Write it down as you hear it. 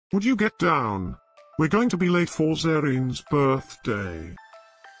Would you get down? We're going to be late for Zerrin's birthday.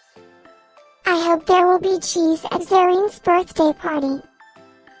 I hope there will be cheese at Zerrin's birthday party.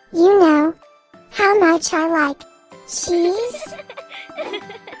 You know how much I like cheese.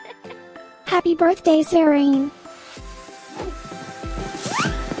 Happy birthday, Zerrin.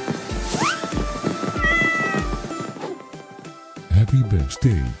 Happy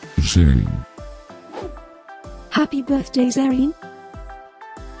birthday, Zerrin. Happy birthday, Zerrin.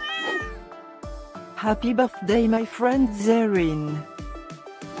 Happy birthday, my friend Zerrin.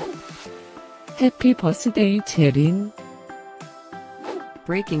 Happy birthday, Zerrin.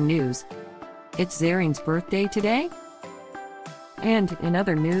 Breaking news. It's Zerrin's birthday today? And in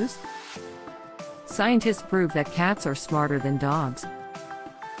other news, scientists prove that cats are smarter than dogs.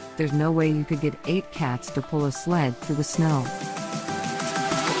 There's no way you could get 8 cats to pull a sled through the snow.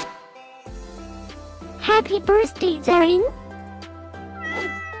 Happy birthday, Zerrin.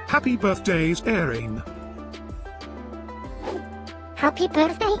 Happy birthday, Zerrin. Happy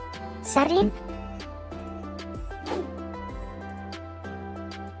birthday, Zerrin.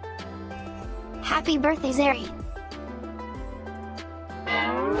 Happy birthday, Zerrin.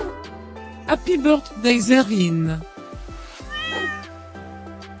 Happy birthday, Zerrin.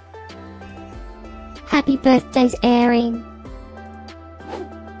 Happy birthday, Zerrin.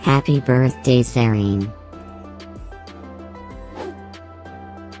 Happy birthday, Zerrin.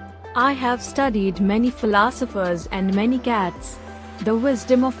 I have studied many philosophers and many cats. The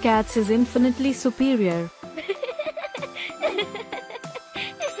wisdom of cats is infinitely superior.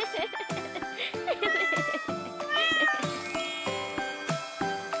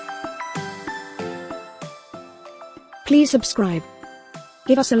 Please subscribe,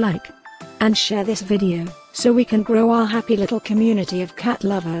 give us a like, and share this video, so we can grow our happy little community of cat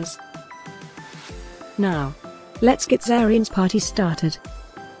lovers. Now, let's get Zerrin's party started.